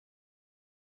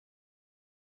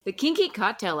The Kinky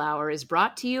Cocktail Hour is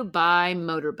brought to you by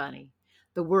Motor Bunny,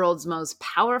 the world's most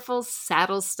powerful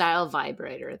saddle-style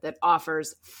vibrator that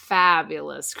offers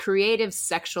fabulous, creative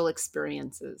sexual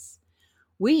experiences.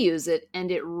 We use it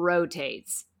and it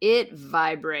rotates, it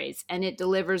vibrates, and it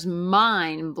delivers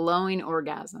mind-blowing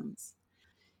orgasms.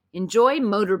 Enjoy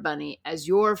Motor Bunny as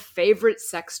your favorite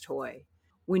sex toy.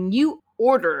 When you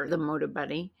order the Motor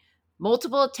Bunny,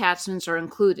 multiple attachments are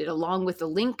included along with the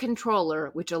Link controller,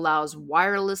 which allows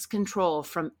wireless control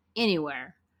from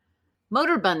anywhere.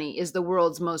 Motor Bunny is the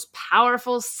world's most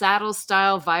powerful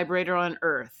saddle-style vibrator on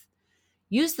Earth.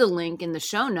 Use the link in the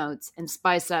show notes and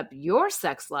spice up your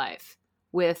sex life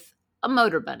with a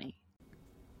Motor Bunny.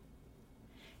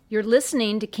 You're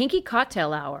listening to Kinky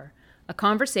Cocktail Hour, a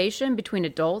conversation between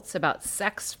adults about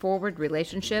sex-forward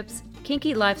relationships,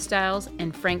 kinky lifestyles,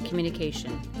 and frank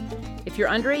communication. If you're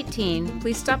under 18,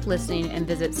 please stop listening and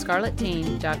visit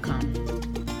scarletteen.com.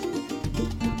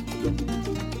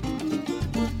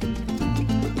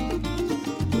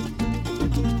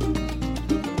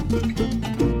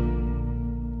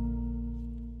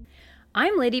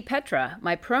 I'm Lady Petra.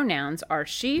 My pronouns are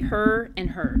she, her,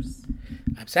 and hers.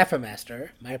 I'm Sapphire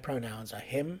Master. My pronouns are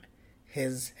him,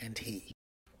 his, and he.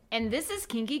 And this is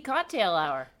Kinky Cocktail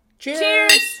Hour. Cheers!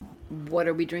 Cheers! What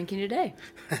are we drinking today?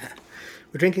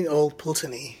 We're drinking Old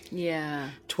Pulteney. Yeah.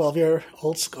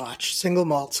 12-year-old Scotch, single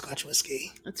malt Scotch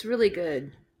whiskey. It's really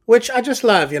good. Which I just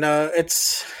love,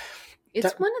 It's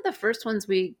one of the first ones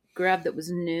we grabbed that was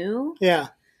new. Yeah.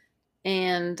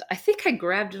 And I think I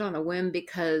grabbed it on a whim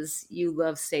because you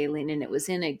love sailing, and it was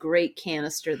in a great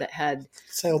canister that had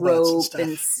sailboats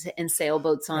rope and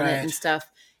sailboats on it and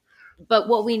stuff. But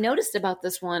what we noticed about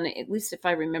this one, at least if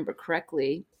I remember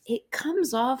correctly, it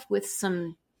comes off with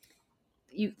some,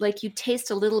 you taste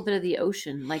a little bit of the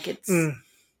ocean, like it's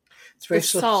very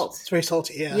salt. It's very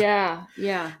salty, yeah. Yeah,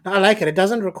 yeah. No, I like it. It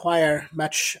doesn't require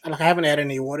much. I haven't added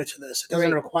any water to this. It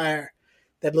doesn't require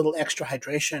that little extra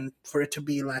hydration for it to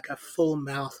be like a full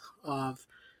mouth of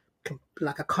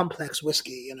like a complex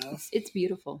whiskey, It's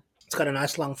beautiful. It's got a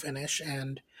nice long finish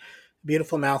and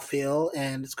beautiful mouthfeel,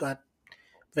 and it's got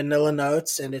vanilla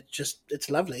notes, and it's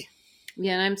lovely.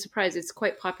 Yeah, and I'm surprised it's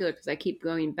quite popular because I keep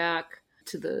going back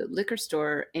to the liquor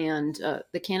store, and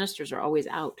the canisters are always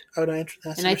out. Oh, no,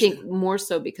 that's and I think more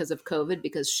so because of COVID,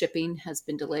 because shipping has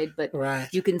been delayed. But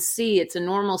you can see it's a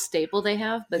normal staple they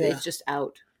have, but it's just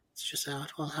out. It's just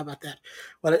out. Well, how about that?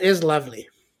 Well, it is lovely.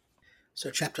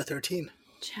 So chapter 13.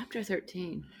 Chapter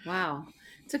 13. Wow.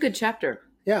 It's a good chapter.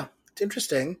 Yeah, it's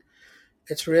interesting.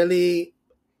 It's really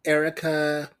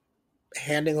Erica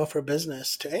handing off her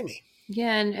business to Amy.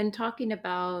 Yeah, and talking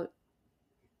about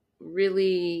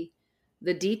really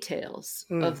the details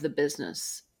of the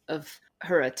business, of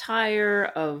her attire,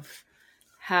 of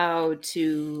how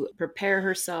to prepare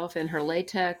herself in her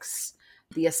latex,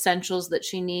 the essentials that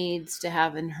she needs to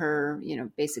have in her,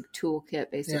 basic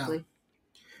toolkit, basically.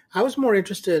 Yeah. I was more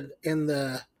interested in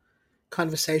the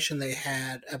conversation they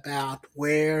had about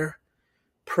where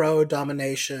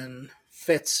pro-domination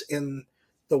fits in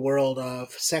the world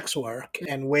of sex work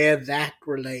and where that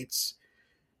relates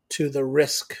to the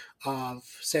risk of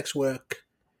sex work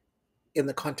in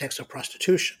the context of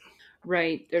prostitution.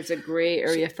 Right. There's a gray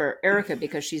area for Erica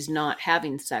because she's not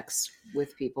having sex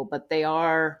with people, but they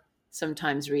are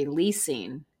sometimes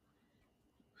releasing.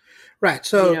 Right.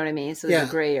 So you know what I mean? So there's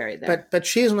a gray area there. But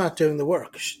she's not doing the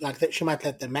work. She might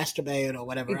let them masturbate or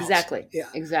whatever Exactly. else. Yeah.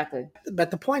 Exactly.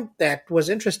 But the point that was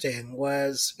interesting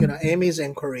was, Amy's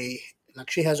inquiry,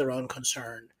 she has her own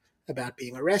concern about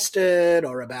being arrested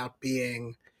or about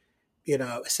being,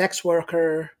 a sex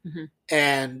worker. Mm-hmm.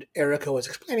 And Erica was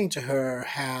explaining to her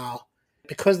how,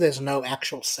 because there's no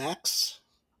actual sex,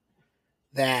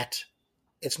 that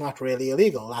it's not really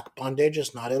illegal. Like bondage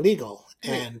is not illegal,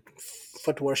 and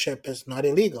foot worship is not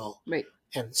illegal, right?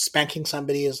 And spanking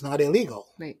somebody is not illegal,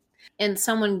 right? And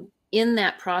someone in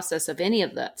that process of any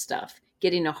of that stuff,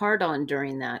 getting a hard-on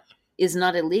during that is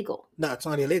not illegal. No, it's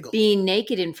not illegal. Being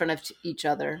naked in front of each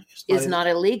other is not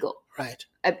illegal, right?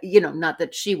 Not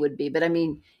that she would be, but I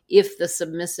mean, if the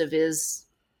submissive is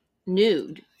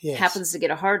nude, happens to get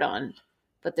a hard-on,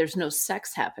 but there's no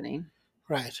sex happening,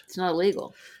 right? It's not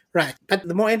illegal. Right. But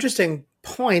the more interesting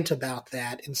point about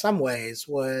that in some ways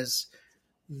was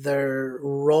the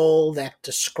role that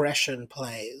discretion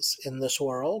plays in this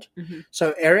world. Mm-hmm.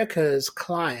 So Erica's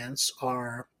clients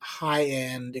are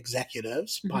high-end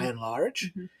executives, by and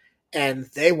large, and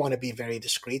they want to be very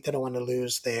discreet. They don't want to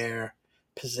lose their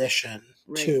position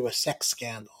to a sex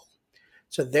scandal.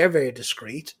 So they're very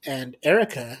discreet, and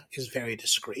Erica is very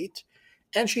discreet.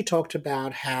 And she talked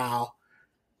about how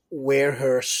where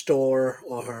her store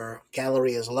or her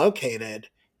gallery is located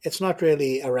it's not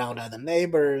really around other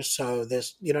neighbors, so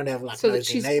you don't have like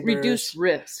noisy she's neighbors. Reduced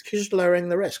risk. She's just lowering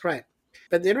the risk, right?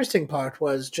 But the interesting part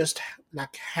was just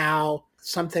like how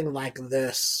something like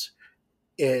this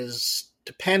is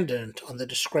dependent on the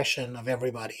discretion of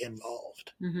everybody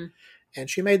involved. Mm-hmm. And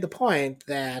she made the point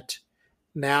that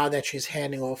now that she's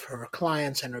handing off her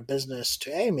clients and her business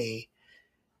to Amy,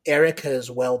 Erica's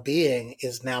well-being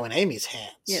is now in Amy's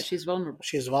hands. Yeah, she's vulnerable.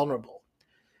 She's vulnerable.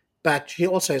 But she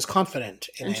also is confident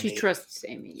in Amy. And she trusts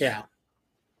Amy. Yeah.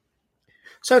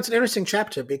 So it's an interesting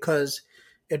chapter because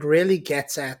it really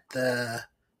gets at the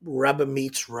rubber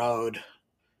meets road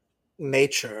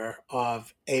nature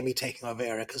of Amy taking over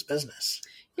Erica's business.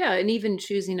 Yeah, and even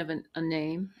choosing of a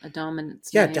name, a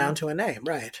dominance Yeah, name. down to a name,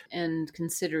 right. And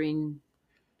considering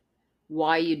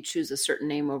why you'd choose a certain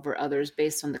name over others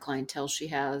based on the clientele she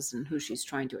has and who she's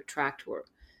trying to attract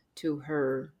to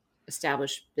her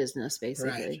established business,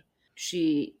 basically.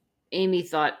 Right. Amy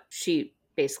thought she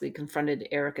basically confronted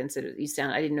Erica and said,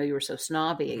 I didn't know you were so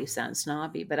snobby. You sound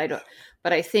snobby. But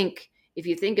I think if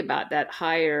you think about that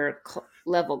higher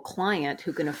level client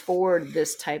who can afford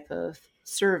this type of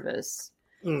service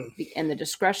and the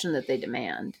discretion that they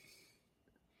demand,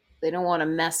 they don't want to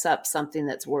mess up something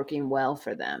that's working well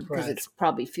for them because it's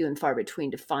probably few and far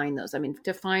between to find those. I mean,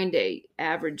 to find a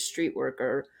average street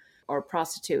worker or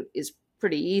prostitute is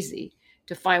pretty easy.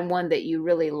 To find one that you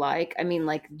really like, I mean,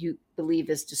 like you believe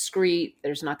is discreet,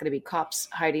 there's not going to be cops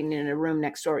hiding in a room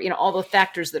next door, all the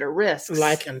factors that are risks.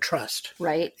 Like and trust.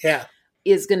 Right? Yeah.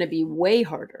 Is going to be way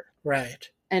harder. Right.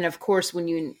 And of course, when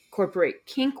you incorporate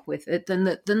kink with it, then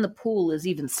the pool is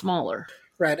even smaller.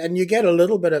 Right. And you get a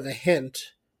little bit of a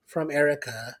hint from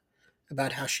Erica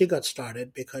about how she got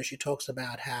started because she talks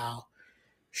about how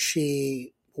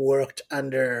she worked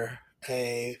under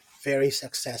a very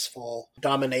successful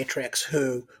dominatrix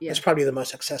who was probably the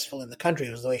most successful in the country,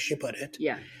 was the way she put it.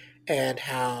 Yeah. And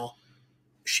how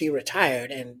she retired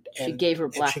and she gave her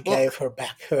gave her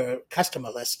back her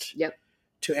customer list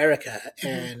to Erica. Mm-hmm.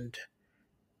 And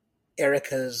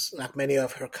Erica's, like many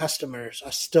of her customers,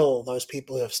 are still those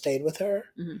people who have stayed with her.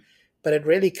 Mm-hmm. But it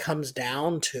really comes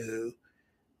down to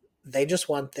they just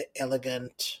want the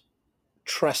elegant,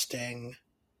 trusting,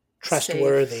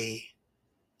 trustworthy,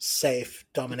 safe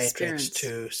dominatrix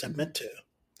to submit to.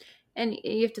 And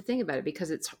you have to think about it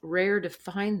because it's rare to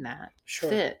find that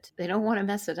fit. They don't want to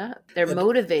mess it up. They're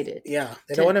motivated. Yeah,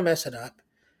 they don't want to mess it up.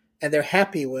 And they're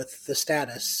happy with the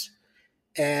status.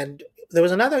 And there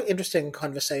was another interesting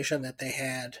conversation that they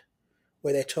had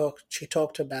where she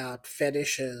talked about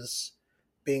fetishes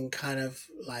being kind of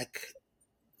like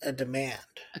a demand.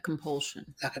 A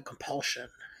compulsion. Like a compulsion,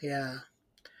 yeah.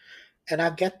 And I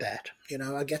get that,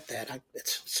 I get that.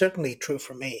 It's certainly true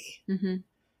for me,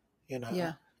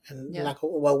 Yeah. And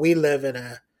we live in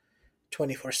a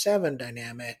 24/7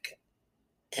 dynamic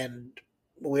and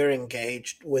we're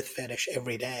engaged with fetish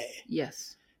every day.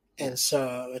 Yes. And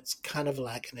so it's kind of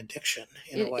like an addiction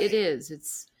in a way. It is.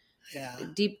 It's a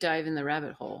deep dive in the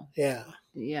rabbit hole. Yeah.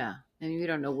 Yeah. And we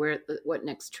don't know what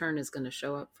next turn is going to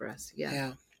show up for us. Yeah.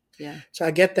 Yeah. Yeah. So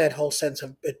I get that whole sense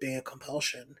of it being a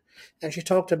compulsion. And she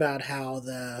talked about how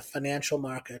the financial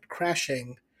market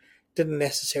crashing didn't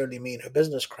necessarily mean her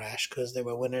business crashed because there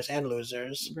were winners and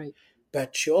losers. Right.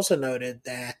 But she also noted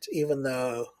that even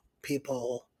though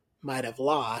people might have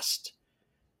lost,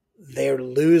 their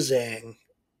losing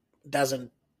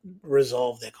doesn't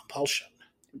resolve their compulsion.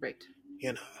 Right.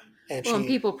 And and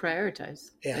people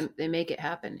prioritize. Yeah. They make it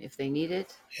happen. If they need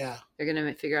it, they're going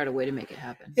to figure out a way to make it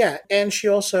happen. Yeah. And she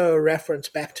also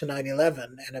referenced back to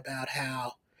 9/11 and about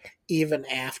how even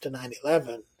after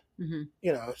 9/11,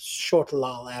 short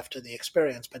lull after the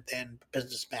experience, but then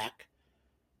business back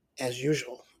as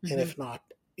usual. Mm-hmm. And if not,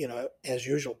 as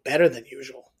usual, better than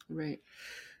usual. Right.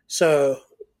 So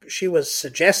she was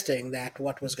suggesting that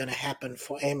what was going to happen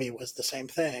for Amy was the same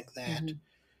thing, that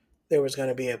there was going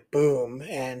to be a boom.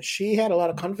 And she had a lot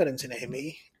of confidence in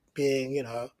Amy being,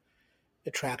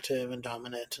 attractive and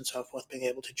dominant and so forth, being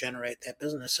able to generate that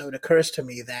business. So it occurs to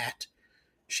me that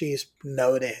she's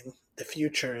noting the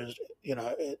future,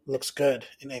 it looks good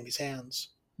in Amy's hands.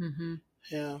 Mm-hmm.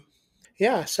 Yeah.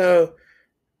 Yeah. So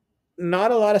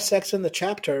not a lot of sex in the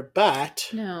chapter, but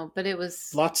it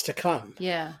was lots to come.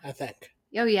 Yeah. I think.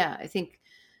 Oh yeah. I think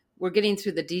we're getting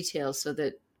through the details so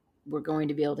that we're going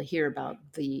to be able to hear about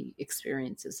the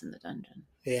experiences in the dungeon.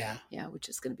 Yeah. Yeah. Which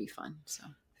is going to be fun. So,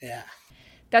 yeah.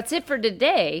 That's it for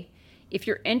today. If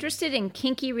you're interested in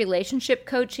kinky relationship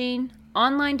coaching,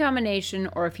 online domination,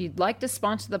 or if you'd like to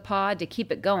sponsor the pod to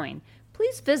keep it going,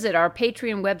 please visit our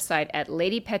Patreon website at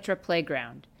Lady Petra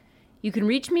Playground. You can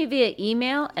reach me via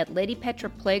email at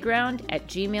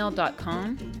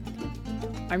ladypetraplayground@gmail.com.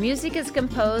 Our music is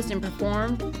composed and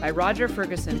performed by Roger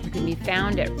Ferguson, who can be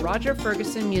found at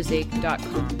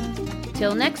rogerfergusonmusic.com.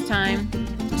 Till next time,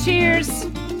 cheers!